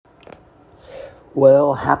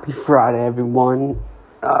Well, happy Friday, everyone.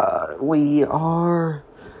 We are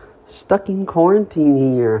stuck in quarantine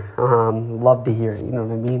here. Love to hear it, you know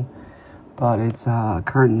what I mean? But it's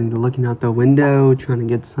currently looking out the window, trying to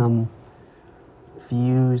get some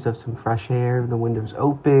views of some fresh air. The window's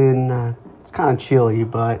open. It's kind of chilly,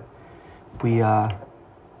 but we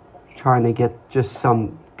trying to get just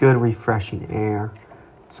some good, refreshing air.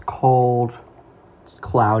 It's cold. It's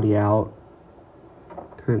cloudy out.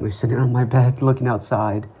 Currently sitting on my bed looking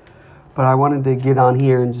outside. But I wanted to get on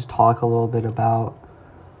here and just talk a little bit about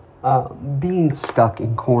being stuck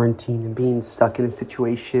in quarantine and being stuck in a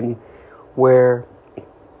situation where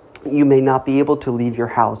you may not be able to leave your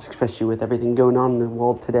house, especially with everything going on in the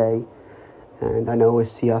world today. And I know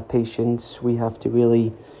as CF patients, we have to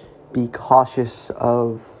really be cautious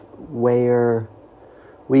of where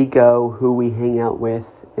we go, who we hang out with,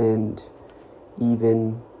 and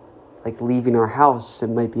even like leaving our house. It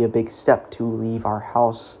might be a big step to leave our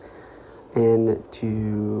house and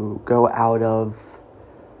to go out of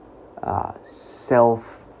self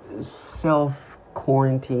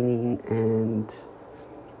quarantining and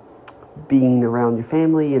being around your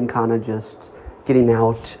family and kind of just getting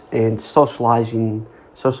out and socializing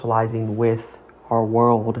with our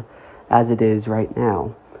world as it is right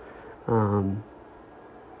now.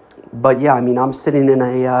 But yeah, I mean, I'm sitting in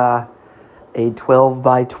a 12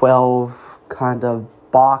 by 12 kind of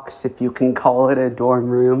box, if you can call it, a dorm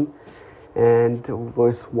room, and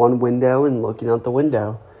with one window and looking out the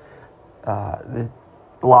window. A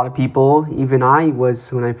lot of people, even I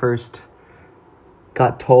was, when I first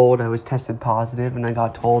got told I was tested positive and I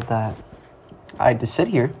got told that I had to sit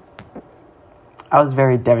here, I was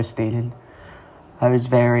very devastated. I was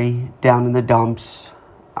very down in the dumps.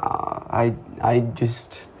 I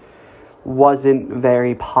just wasn't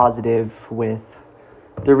very positive with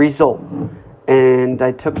the result. And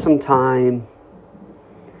I took some time,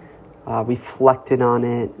 reflected on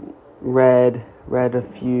it, read a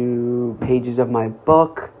few pages of my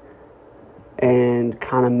book, and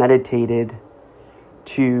kind of meditated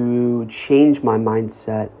to change my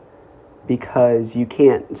mindset, because you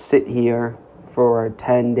can't sit here for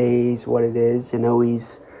 10 days, what it is, and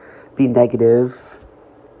always be negative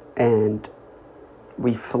and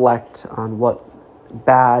reflect on what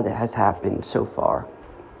bad has happened so far.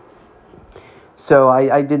 So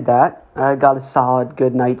I did that. I got a solid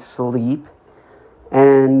good night's sleep.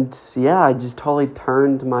 And yeah, I just totally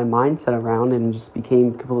turned my mindset around and just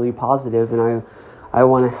became completely positive. And I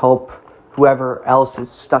want to help whoever else is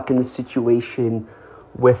stuck in the situation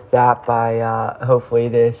with that by hopefully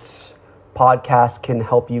this podcast can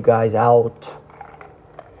help you guys out.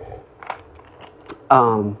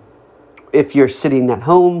 If you're sitting at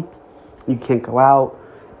home, you can't go out.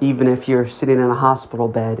 Even if you're sitting in a hospital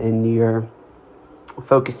bed and you're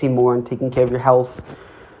focusing more on taking care of your health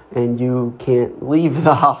and you can't leave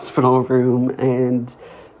the hospital room and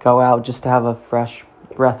go out just to have a fresh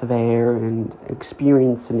breath of air and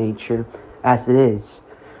experience the nature as it is.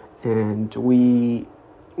 And we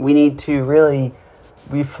need to really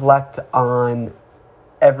reflect on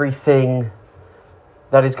everything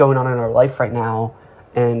that is going on in our life right now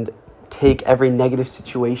and take every negative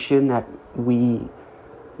situation that we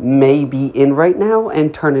may be in right now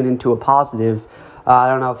and turn it into a positive. I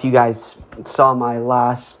don't know if you guys saw my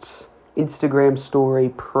last Instagram story,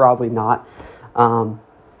 probably not.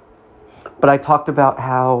 But I talked about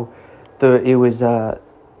how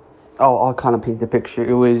I'll kind of paint the picture.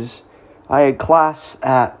 I had class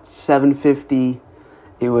at 7:50.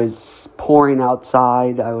 It was pouring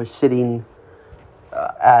outside. I was sitting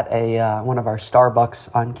at one of our Starbucks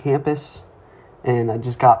on campus, and I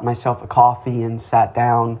just got myself a coffee and sat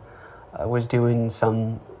down. I was doing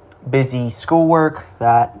some busy schoolwork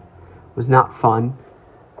that was not fun,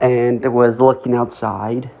 and was looking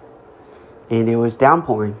outside, and it was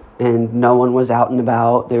downpouring, and no one was out and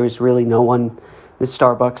about. There was really no one. The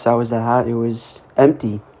Starbucks I was at, it was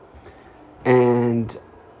empty, and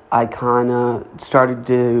I kind of started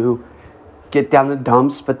to get down the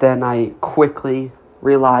dumps, but then I quickly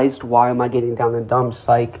realized, why am I getting down the dumps?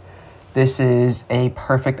 Like, this is a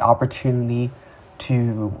perfect opportunity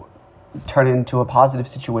to turn it into a positive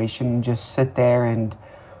situation. Just sit there and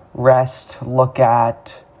rest, look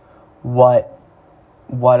at what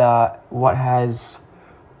has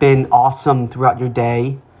been awesome throughout your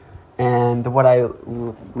day. And what I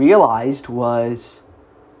realized was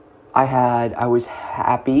I was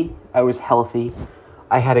happy, I was healthy,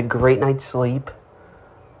 I had a great night's sleep,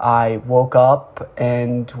 I woke up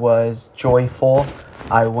and was joyful,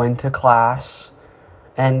 I went to class,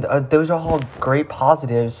 and those are all great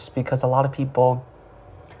positives, because a lot of people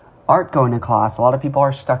aren't going to class, a lot of people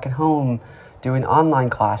are stuck at home doing online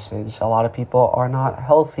classes. A lot of people are not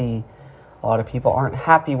healthy. A lot of people aren't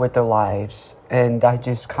happy with their lives. And I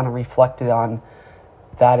just kind of reflected on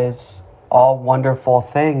that is all wonderful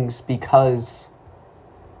things because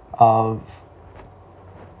of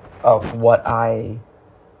what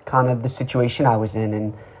the situation I was in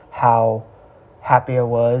and how happy I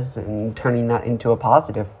was and turning that into a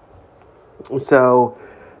positive. So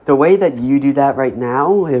the way that you do that right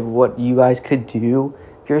now is what you guys could do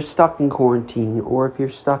if you're stuck in quarantine, or if you're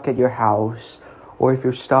stuck at your house, or if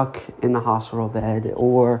you're stuck in the hospital bed,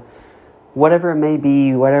 or whatever it may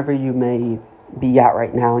be, whatever you may be at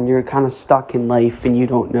right now, and you're kind of stuck in life and you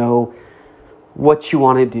don't know what you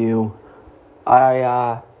want to do.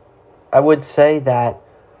 I would say that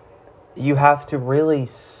you have to really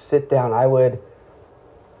sit down. I would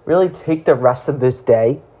really take the rest of this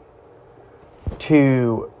day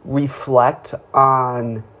to reflect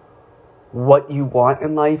on what you want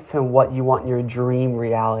in life and what you want in your dream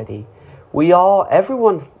reality.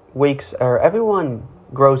 Everyone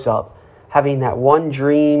grows up having that one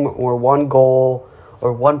dream or one goal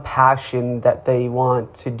or one passion that they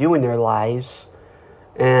want to do in their lives.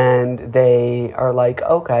 And they are like,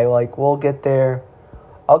 okay, like we'll get there.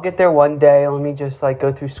 I'll get there one day. Let me just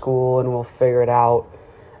go through school and we'll figure it out.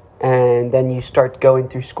 And then you start going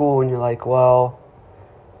through school and you're like, well,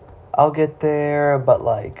 I'll get there, but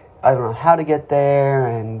I don't know how to get there,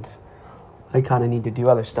 and I kind of need to do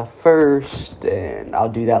other stuff first, and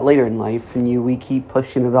I'll do that later in life. And we keep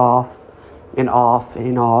pushing it off and off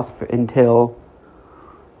and off until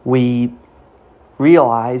we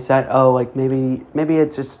realize that, maybe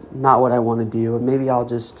it's just not what I want to do, and maybe I'll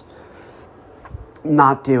just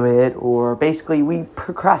not do it, or basically we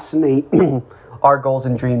procrastinate our goals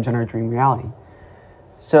and dreams and our dream reality.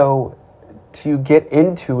 So to get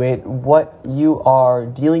into it, what you are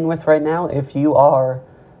dealing with right now, if you are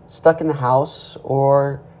stuck in the house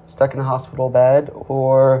or stuck in a hospital bed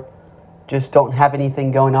or just don't have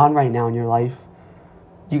anything going on right now in your life,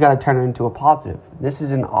 you got to turn it into a positive. This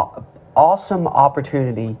is an awesome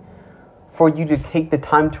opportunity for you to take the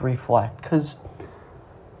time to reflect. Because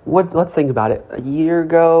let's think about it. A year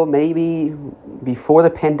ago, maybe before the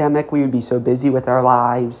pandemic, we would be so busy with our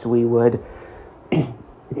lives, we would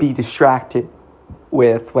be distracted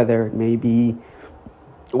with whether it may be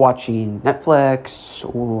watching Netflix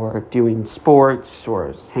or doing sports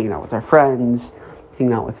or hanging out with our friends,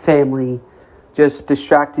 hanging out with family, just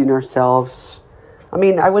distracting ourselves. I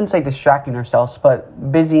mean, I wouldn't say distracting ourselves,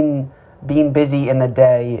 but being busy in the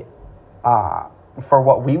day for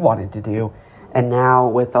what we wanted to do. And now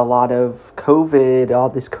with a lot of COVID, all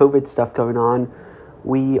this COVID stuff going on,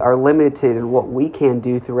 we are limited in what we can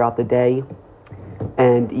do throughout the day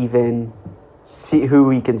and even see who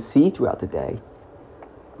we can see throughout the day.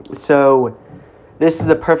 So this is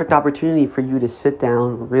a perfect opportunity for you to sit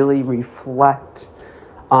down, really reflect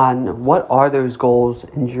on what are those goals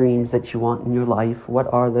and dreams that you want in your life. What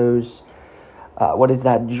are those, what is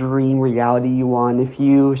that dream reality you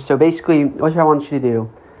want? So basically, what I want you to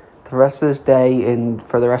do the rest of this day and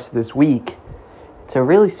for the rest of this week, it's a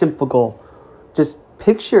really simple goal. Just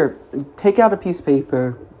take out a piece of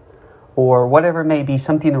paper or whatever it may be,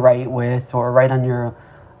 something to write with, or write on your,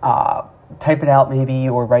 type it out maybe,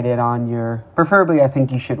 or write it on your, preferably I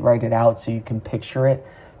think you should write it out so you can picture it.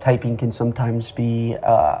 Typing can sometimes be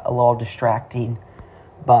a little distracting,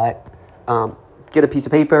 but get a piece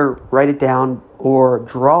of paper, write it down, or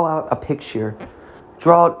draw out a picture.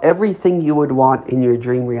 Draw out everything you would want in your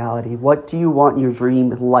dream reality. What do you want your dream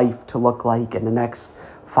life to look like in the next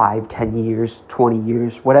 5, 10 years, 20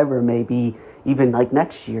 years, whatever it may be, even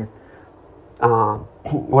next year?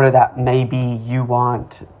 Whether that may be you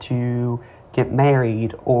want to get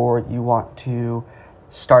married, or you want to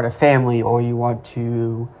start a family, or you want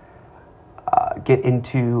to get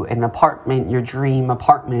into an apartment, your dream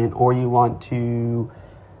apartment, or you want to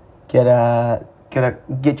get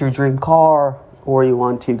your dream car, or you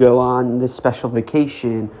want to go on this special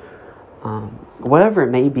vacation. Whatever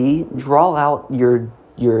it may be, draw out your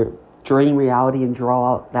dream reality and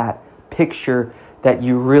draw out that picture that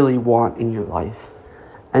you really want in your life.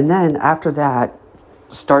 And then after that,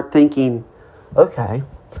 start thinking, okay,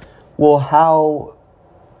 well, how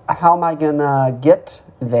am I gonna get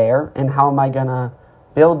there, and how am I gonna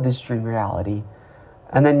build this dream reality?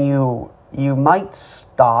 And then you might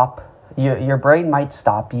stop, your brain might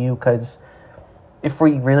stop you, because if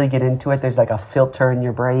we really get into it, there's a filter in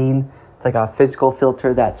your brain. It's a physical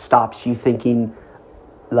filter that stops you thinking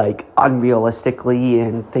unrealistically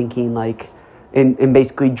and thinking and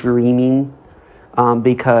basically dreaming,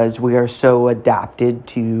 because we are so adapted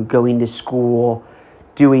to going to school,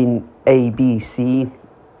 doing A, B, C,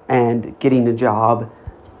 and getting a job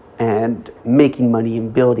and making money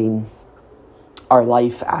and building our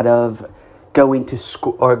life out of going to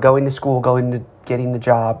school, getting the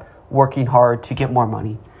job, working hard to get more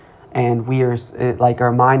money. And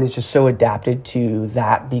our mind is just so adapted to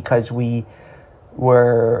that because we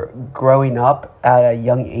were growing up at a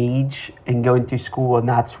young age and going through school, and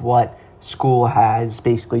that's what school has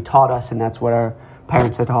basically taught us, and that's what our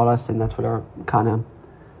parents have taught us, and that's what our kind of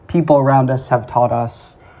people around us have taught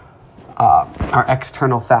us. Our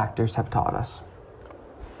external factors have taught us.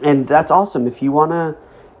 And that's awesome. If you want to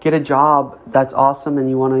get a job, that's awesome, and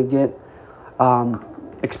you want to get,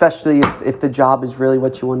 especially if the job is really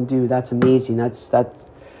what you want to do, that's amazing. That's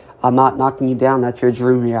I'm not knocking you down. That's your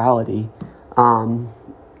dream reality. And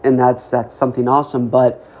that's something awesome.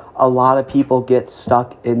 But a lot of people get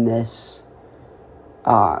stuck in this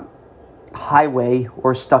highway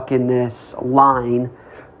or stuck in this line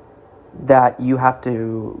that you have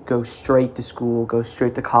to go straight to school, go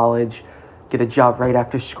straight to college, get a job right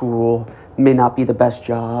after school. May not be the best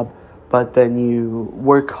job, but then you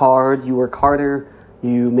work hard, you work harder,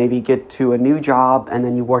 you maybe get to a new job, and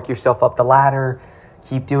then you work yourself up the ladder,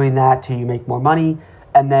 keep doing that till you make more money,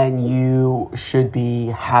 and then you should be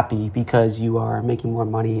happy because you are making more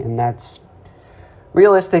money. And that's,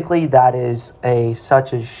 realistically, that is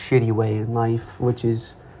such a shitty way in life, which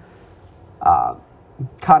is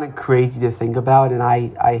kind of crazy to think about, and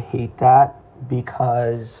I hate that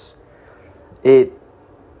because it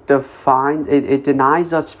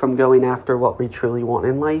denies us from going after what we truly want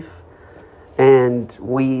in life. And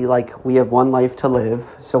we have one life to live,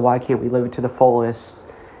 so why can't we live it to the fullest?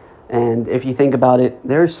 And if you think about it,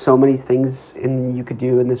 there's so many things you could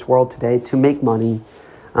do in this world today to make money,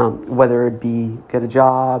 whether it be get a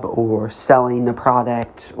job or selling a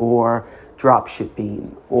product or drop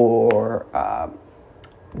shipping or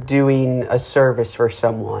doing a service for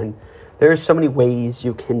someone. There's so many ways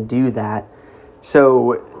you can do that.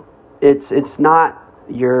 So it's not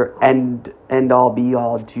your end all be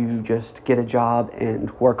all to just get a job and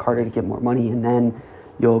work harder to get more money and then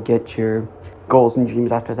you'll get your goals and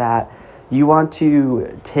dreams after that. You want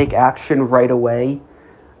to take action right away.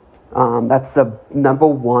 That's the number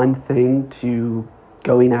one thing to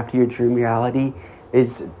going after your dream reality,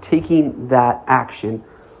 is taking that action.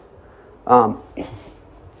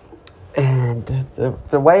 And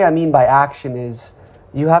the way I mean by action is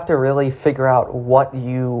you have to really figure out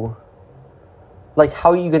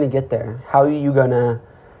how are you going to get there? How are you going to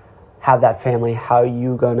have that family? How are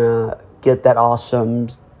you going to get that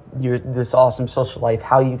this awesome social life?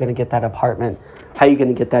 How are you going to get that apartment? How are you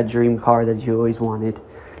going to get that dream car that you always wanted?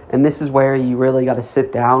 And this is where you really got to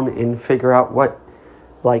sit down and figure out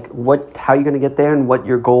how you're going to get there and what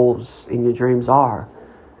your goals and your dreams are.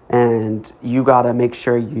 And you got to make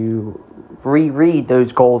sure you reread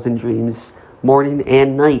those goals and dreams morning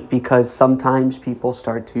and night, because sometimes people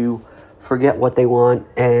start to forget what they want,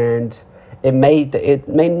 and it may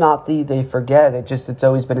not be they forget, it's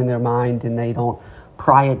always been in their mind, and they don't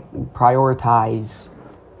prioritize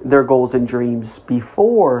their goals and dreams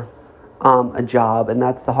before a job. And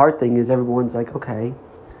that's the hard thing, is everyone's like, okay,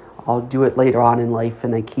 I'll do it later on in life,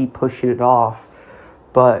 and they keep pushing it off.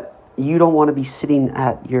 But you don't want to be sitting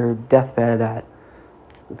at your deathbed at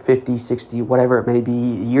 50, 60, whatever it may be,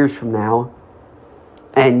 years from now,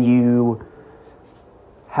 and you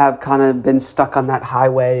have kind of been stuck on that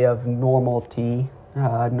highway of normality,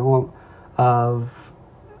 of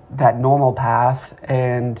that normal path,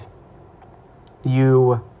 and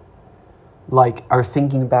you are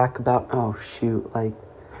thinking back about, oh shoot,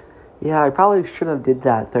 yeah, I probably should have did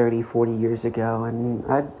that 30, 40 years ago,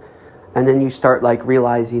 and then you start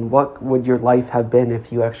realizing what would your life have been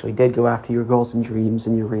if you actually did go after your goals and dreams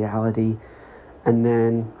and your reality. And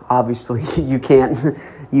then obviously you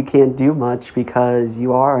can't do much because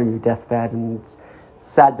you are on your deathbed, and it's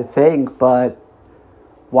sad to think, but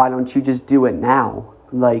why don't you just do it now?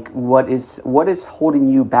 What is holding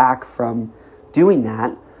you back from doing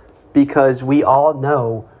that? Because we all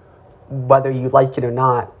know, whether you like it or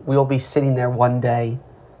not, we'll be sitting there one day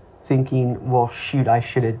thinking, well, shoot, I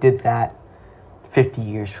should have did that 50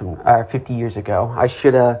 years ago. I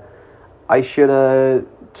should have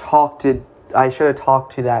talked to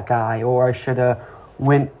that guy, or I should have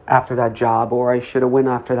went after that job, or I should have went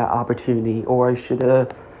after that opportunity, or I should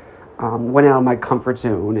have went out of my comfort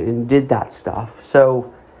zone and did that stuff.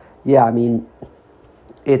 So, yeah, I mean,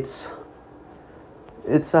 it's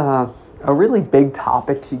a really big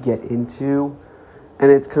topic to get into,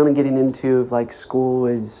 and it's kind of getting into school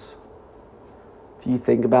is, if you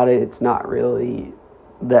think about it, it's not really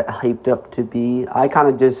that hyped up to be. I kind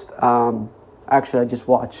of just, I just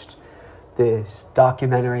watched this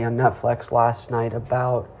documentary on Netflix last night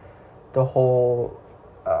about the whole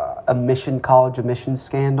college admission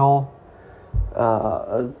scandal.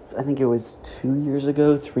 I think it was 3 years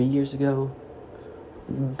ago,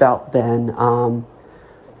 about then.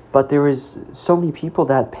 But there was so many people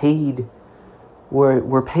that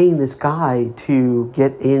were paying this guy to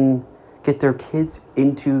get their kids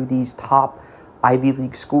into these top Ivy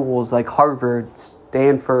League schools like Harvard,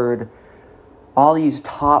 Stanford, all these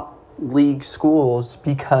top league schools,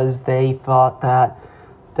 because they thought that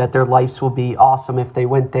their lives will be awesome if they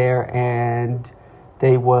went there, and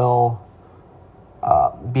they will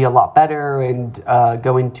be a lot better. And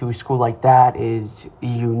going to a school like that is,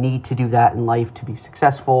 you need to do that in life to be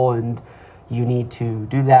successful, and you need to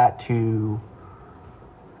do that to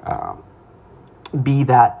be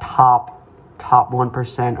that top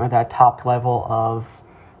 1% or that top level of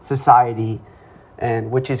society.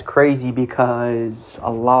 And which is crazy, because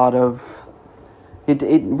a lot of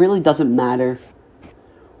it really doesn't matter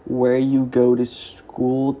where you go to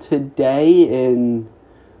school today in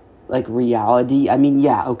like reality. I mean,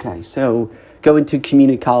 yeah, okay, so going to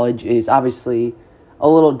community college is obviously a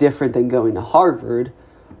little different than going to Harvard,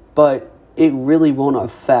 but it really won't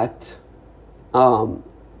affect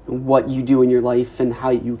what you do in your life and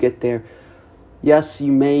how you get there. Yes,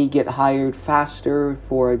 you may get hired faster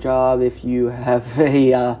for a job if you have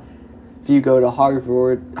if you go to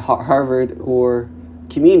Harvard or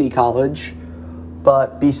community college,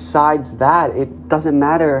 but besides that, it doesn't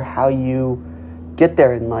matter how you get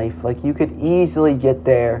there in life. Like, you could easily get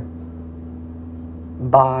there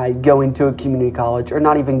by going to a community college, or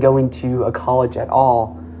not even going to a college at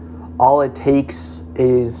all. All it takes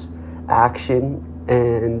is action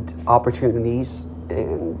and opportunities,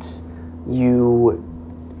 and you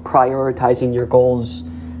prioritizing your goals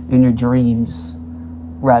and your dreams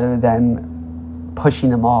rather than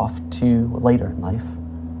pushing them off to later in life.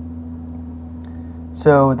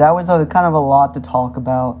 So that was kind of a lot to talk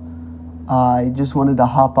about. I just wanted to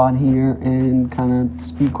hop on here and kind of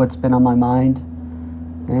speak what's been on my mind.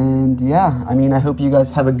 And yeah, I mean, I hope you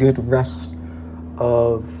guys have a good rest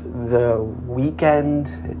of the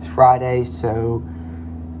weekend. It's Friday, so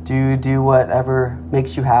do whatever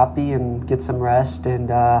makes you happy and get some rest, and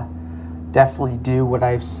definitely do what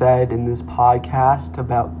I've said in this podcast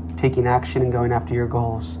about taking action and going after your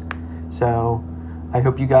goals. So I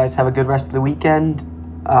hope you guys have a good rest of the weekend,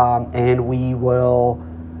 and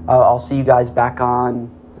I'll see you guys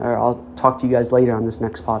or I'll talk to you guys later on this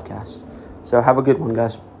next podcast. So have a good one,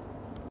 guys.